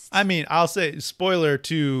last. I mean, I'll say spoiler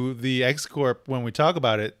to the X Corp when we talk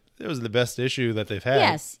about it. It was the best issue that they've had.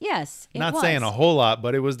 Yes. Not saying a whole lot,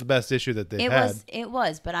 but it was the best issue that they've had. It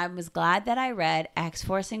was, but I was glad that I read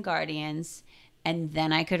X-Force and Guardians, and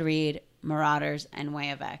then I could read Marauders and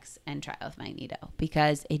Way of X and Trial of Magneto,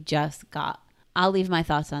 because it just got... I'll leave my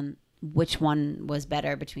thoughts on which one was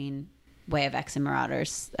better between Way of X and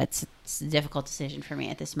Marauders. It's a difficult decision for me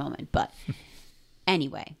at this moment, but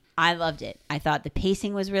anyway, I loved it. I thought the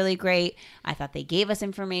pacing was really great. I thought they gave us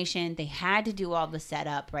information. They had to do all the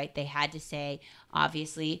setup, right? They had to say,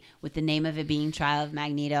 obviously, with the name of it being Trial of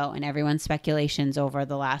Magneto and everyone's speculations over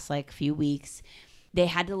the last few weeks, they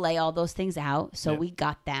had to lay all those things out. So we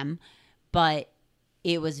got them. But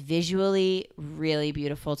it was visually really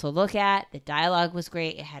beautiful to look at. The dialogue was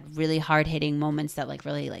great. It had really hard-hitting moments that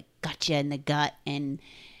really got you in the gut. And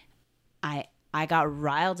I got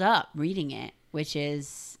riled up reading it, which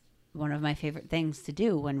is one of my favorite things to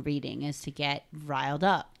do when reading, is to get riled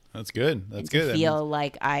up. That's good. That's good. To feel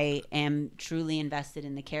like I am truly invested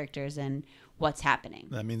in the characters and what's happening.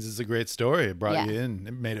 That means it's a great story. It brought you in.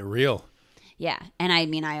 It made it real. Yeah. And I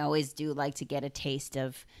mean, I always do like to get a taste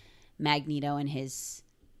of Magneto in his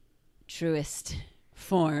truest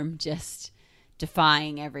form, just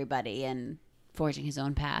defying everybody and forging his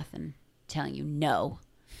own path and telling you no.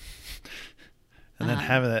 And then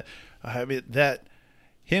having that,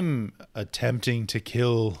 him attempting to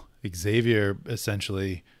kill Xavier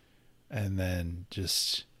essentially, and then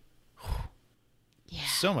just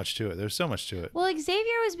so much to it. There's so much to it. Well,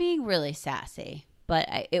 Xavier was being really sassy. But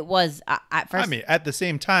it was at first. I mean, at the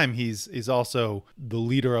same time, he's also the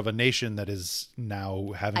leader of a nation that is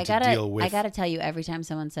now having to deal with. I gotta tell you, every time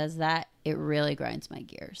someone says that, it really grinds my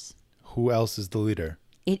gears. Who else is the leader?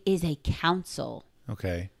 It is a council.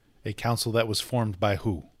 Okay, a council that was formed by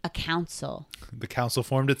who? A council. The council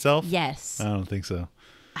formed itself? Yes. I don't think so.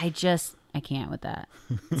 I can't with that.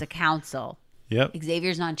 It's a council. Yep.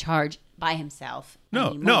 Xavier's not in charge by himself.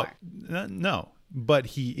 No. but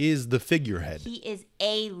he is the figurehead. He is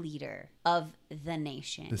a leader of the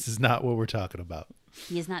nation. This is not what we're talking about.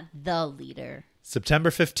 He is not the leader. September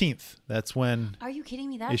 15th. That's when Are you kidding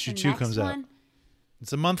me? That's issue the 2 next comes one? out.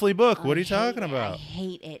 It's a monthly book. What are you I hate talking it. about? I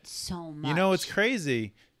hate it so much. You know, it's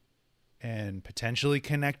crazy and potentially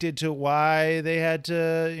connected to why they had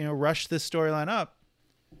to, rush this storyline up.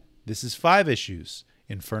 This is 5 issues.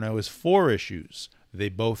 Inferno is 4 issues. They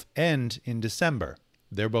both end in December.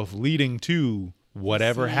 They're both leading to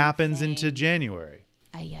whatever Same happens thing. into January.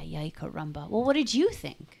 Ay, ay, ay, caramba. Well, what did you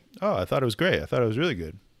think? Oh, I thought it was great. I thought it was really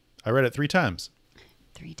good. I read it 3 times.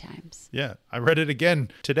 3 times. Yeah, I read it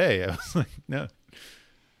again today. I was like, no.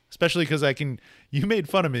 Especially because you made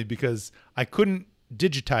fun of me because I couldn't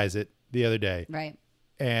digitize it the other day. Right.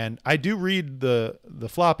 And I do read the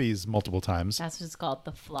floppies multiple times. That's what it's called,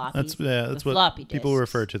 the floppies. That's the what floppy people disks.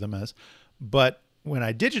 refer to them as. But when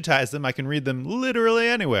I digitize them, I can read them literally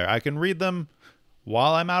anywhere. I can read them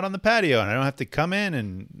while I'm out on the patio, and I don't have to come in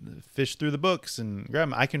and fish through the books and grab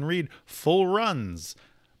them. I can read full runs.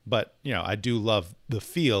 But, I do love the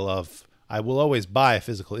feel of I will always buy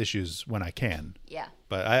physical issues when I can. Yeah.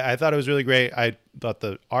 But I thought it was really great. I thought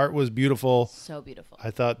the art was beautiful. So beautiful.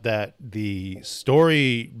 I thought that the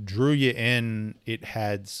story drew you in. It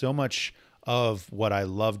had so much of what I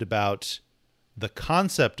loved about the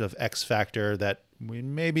concept of X Factor that we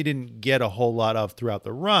maybe didn't get a whole lot of throughout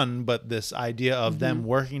the run, but this idea of them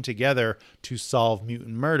working together to solve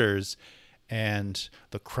mutant murders and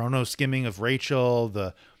the chrono skimming of Rachel,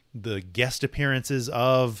 the guest appearances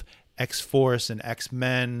of X-Force and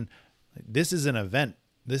X-Men. This is an event.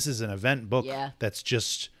 This is an event book that's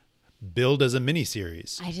just billed as a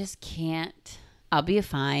miniseries. I just can't. I'll be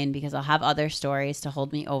fine because I'll have other stories to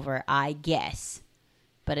hold me over, I guess.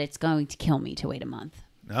 But it's going to kill me to wait a month.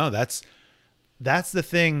 No, that's the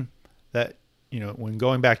thing that, when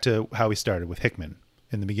going back to how we started with Hickman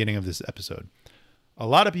in the beginning of this episode, a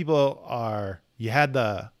lot of people had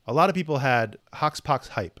Hoxpox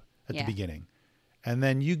hype at the beginning. And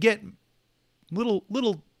then you get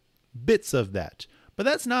little bits of that. But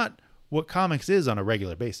that's not what comics is on a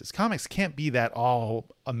regular basis. Comics can't be that all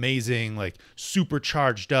amazing, like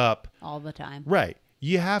supercharged up all the time. Right.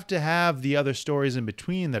 You have to have the other stories in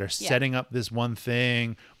between that are setting up this one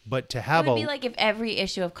thing, but to have it would be like if every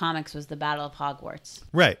issue of comics was the Battle of Hogwarts.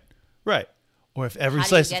 Right. Or if every How do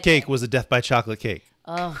you slice of get cake there? was a death by chocolate cake.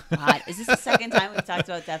 Oh, God. Is this the second time we've talked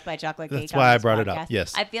about Death by Chocolate Cake? That's why I brought it up.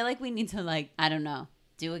 Yes. I feel like we need to, I don't know,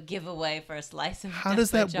 do a giveaway for a slice of How Death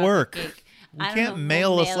does by that Chocolate work? Cake. We I don't can't know.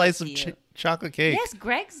 mail We'll a slice it of to you. chocolate cake. Yes,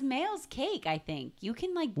 Greg's mails cake, I think. You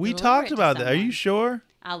can, We deliver talked it to about that. Are you someone. sure?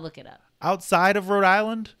 I'll look it up. Outside of Rhode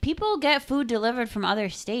Island? People get food delivered from other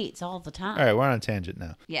states all the time. All right, we're on a tangent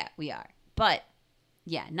now. Yeah, we are. But,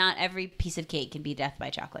 yeah, not every piece of cake can be Death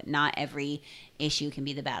by Chocolate. Not every issue can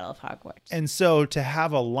be the Battle of Hogwarts. And so to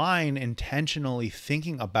have a line intentionally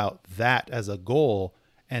thinking about that as a goal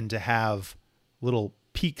and to have little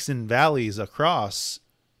peaks and valleys across,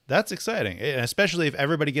 that's exciting. And especially if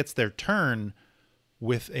everybody gets their turn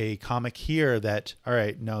with a comic here that, all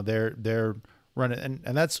right, no, they're running.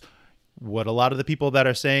 And that's what a lot of the people that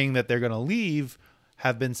are saying that they're going to leave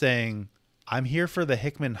have been saying. I'm here for the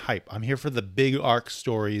Hickman hype. I'm here for the big arc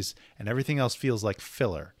stories, and everything else feels like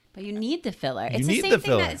filler. But you need the filler.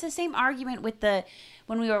 It's the same argument with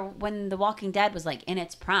when The Walking Dead was in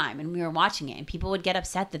its prime and we were watching it and people would get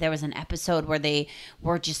upset that there was an episode where they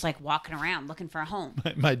were just walking around looking for a home.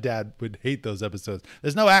 My dad would hate those episodes.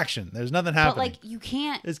 There's no action. There's nothing happening. But you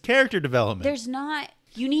can't. There's character development. There's not.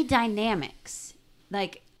 You need dynamics. A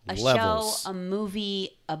Levels. show, a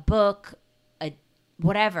movie, a book,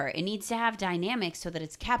 whatever. It needs to have dynamics so that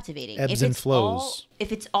it's captivating. Ebbs and flows.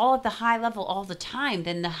 If it's all at the high level all the time,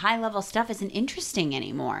 then the high level stuff isn't interesting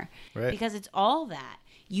anymore. Right. Because it's all that.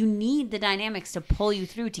 You need the dynamics to pull you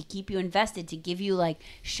through, to keep you invested, to give you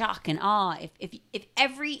shock and awe. If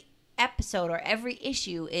every episode or every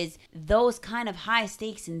issue is those kind of high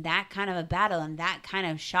stakes and that kind of a battle and that kind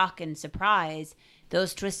of shock and surprise,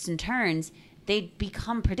 those twists and turns, they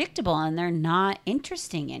become predictable and they're not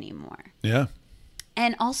interesting anymore. Yeah.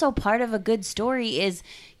 And also part of a good story is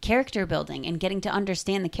character building and getting to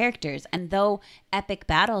understand the characters. And though epic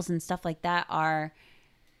battles and stuff like that are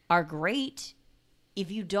great, if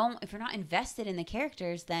you're not invested in the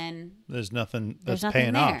characters, then there's nothing nothing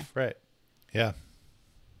paying there. off. Right. Yeah.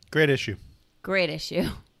 Great issue. Great issue.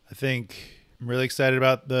 I think I'm really excited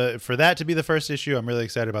about for that to be the first issue. I'm really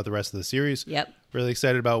excited about the rest of the series. Yep. Really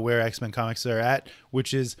excited about where X-Men comics are at,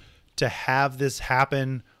 which is to have this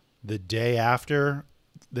happen the day after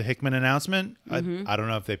the Hickman announcement. Mm-hmm. I don't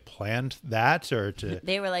know if they planned that or to...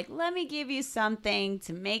 They were like, let me give you something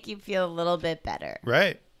to make you feel a little bit better.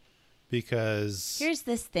 Right. Because... Here's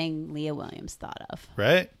this thing Leah Williams thought of.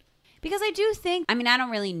 Right. Because I do think, I mean, I don't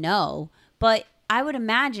really know, but I would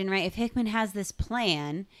imagine, right, if Hickman has this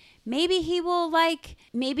plan, maybe he will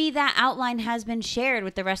maybe that outline has been shared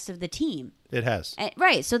with the rest of the team. It has.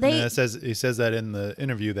 Right. So he says that in the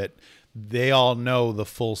interview that they all know the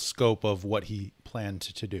full scope of what he planned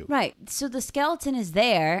to do. Right. So the skeleton is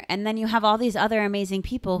there, and then you have all these other amazing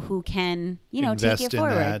people who can, invest take it in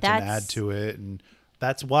forward. that and add to it. And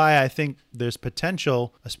that's why I think there's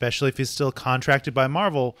potential, especially if he's still contracted by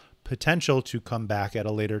Marvel, potential to come back at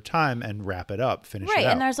a later time and wrap it up, finish it out. Right.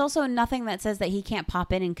 And there's also nothing that says that he can't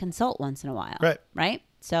pop in and consult once in a while. Right. Right.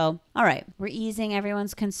 So, all right. We're easing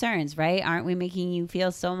everyone's concerns, right? Aren't we making you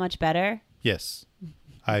feel so much better? Yes.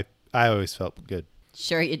 I always felt good.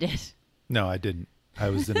 Sure you did. No, I didn't. I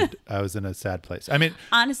was in a sad place. I mean,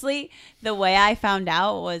 honestly, the way I found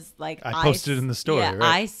out was like I posted in the story. Yeah, right?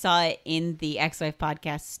 I saw it in the Ex-Wife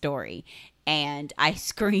podcast story, and I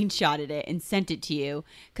screenshotted it and sent it to you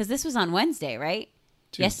because this was on Wednesday, right?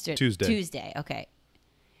 Tuesday. Okay.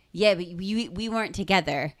 Yeah, but we weren't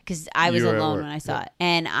together because I was alone when I saw it,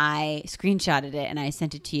 and I screenshotted it and I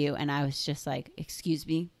sent it to you, and I was just like, "Excuse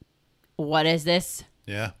me, what is this?"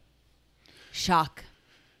 Yeah. Shock.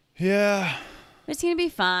 Yeah. It's going to be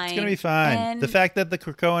fine. It's going to be fine. And the fact that the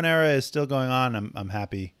Krakoan era is still going on, I'm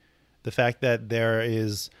happy. The fact that there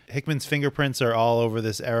is Hickman's fingerprints are all over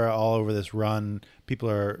this era, all over this run. People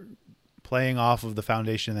are playing off of the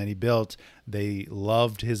foundation that he built. They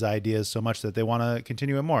loved his ideas so much that they want to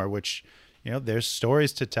continue it more, which, there's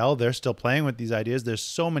stories to tell. They're still playing with these ideas. There's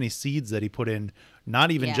so many seeds that he put in,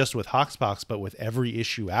 not even just with Hoxpox, but with every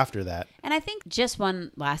issue after that. And I think just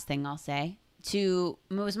one last thing I'll say. It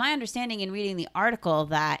was my understanding in reading the article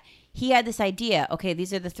that he had this idea, okay,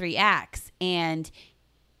 these are the 3 acts, and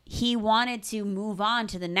he wanted to move on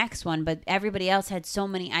to the next one, but everybody else had so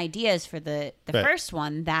many ideas for the right. first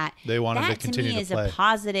one that they wanted to continue to me is play. A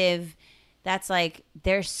positive. That's like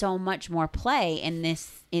there's so much more play in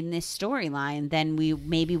this storyline than we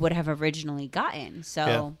maybe would have originally gotten. So.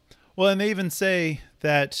 Yeah. Well, and they even say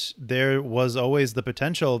that there was always the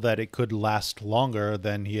potential that it could last longer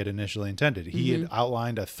than he had initially intended. He had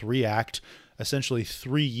outlined a 3-act, essentially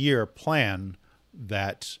 3-year plan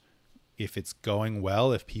that if it's going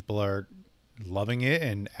well, if people are loving it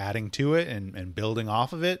and adding to it and building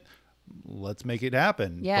off of it, let's make it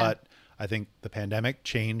happen. Yeah. But I think the pandemic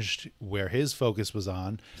changed where his focus was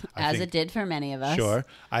on. As it did for many of us. Sure.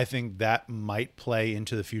 I think that might play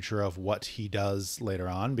into the future of what he does later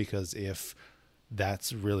on, because if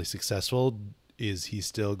that's really successful, is he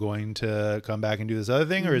still going to come back and do this other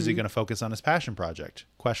thing, or is he going to focus on his passion project?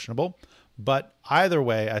 Questionable. But either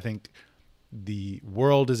way, I think the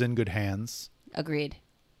world is in good hands. Agreed.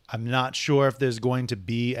 I'm not sure if there's going to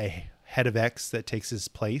be a head of X that takes his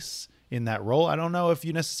place in that role. I don't know if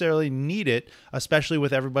you necessarily need it, especially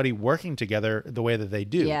with everybody working together the way that they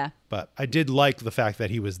do. Yeah. But I did like the fact that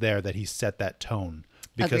he was there, that he set that tone,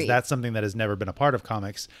 because Agreed. That's something that has never been a part of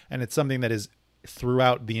comics, and it's something that is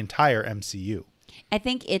throughout the entire MCU. I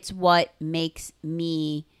think it's what makes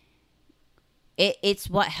me... It's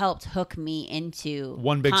what helped hook me into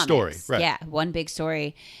one big comics. Story. Right. Yeah, one big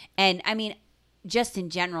story. And I mean, just in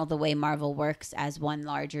general, the way Marvel works as one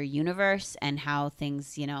larger universe and how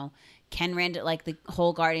things, can render like the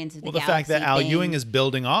whole Guardians of the Galaxy. The fact that Al thing. Ewing is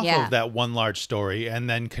building off of that one large story and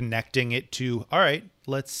then connecting it to, all right,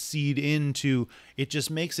 let's seed into, it just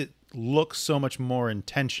makes it look so much more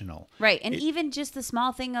intentional. Right. And even just the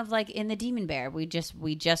small thing of like in the Demon Bear, we just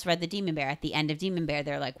read the Demon Bear. At the end of Demon Bear,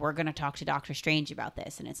 they're like, we're going to talk to Doctor Strange about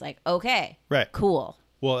this. And it's like, okay, right, cool.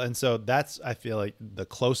 Well, and so that's, I feel like the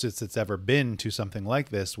closest it's ever been to something like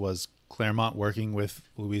this was Claremont working with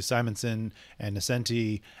Louise Simonson and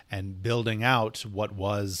Nesenti and building out what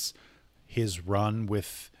was his run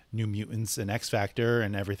with New Mutants and X Factor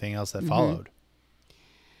and everything else that followed.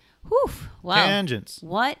 Whew. Wow. Tangents.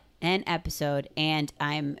 What an episode. And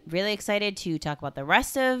I'm really excited to talk about the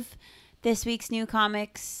rest of this week's new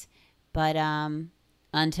comics. But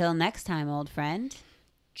until next time, old friend.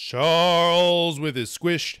 Charles with his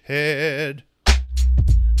squished head.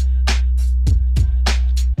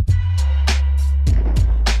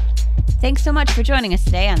 Thanks so much for joining us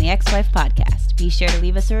today on the Ex-Wife Podcast. Be sure to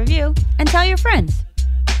leave us a review and tell your friends.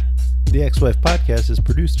 The Ex-Wife Podcast is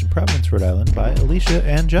produced in Providence, Rhode Island by Alicia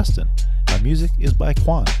and Justin. Our music is by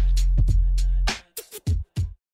Quan.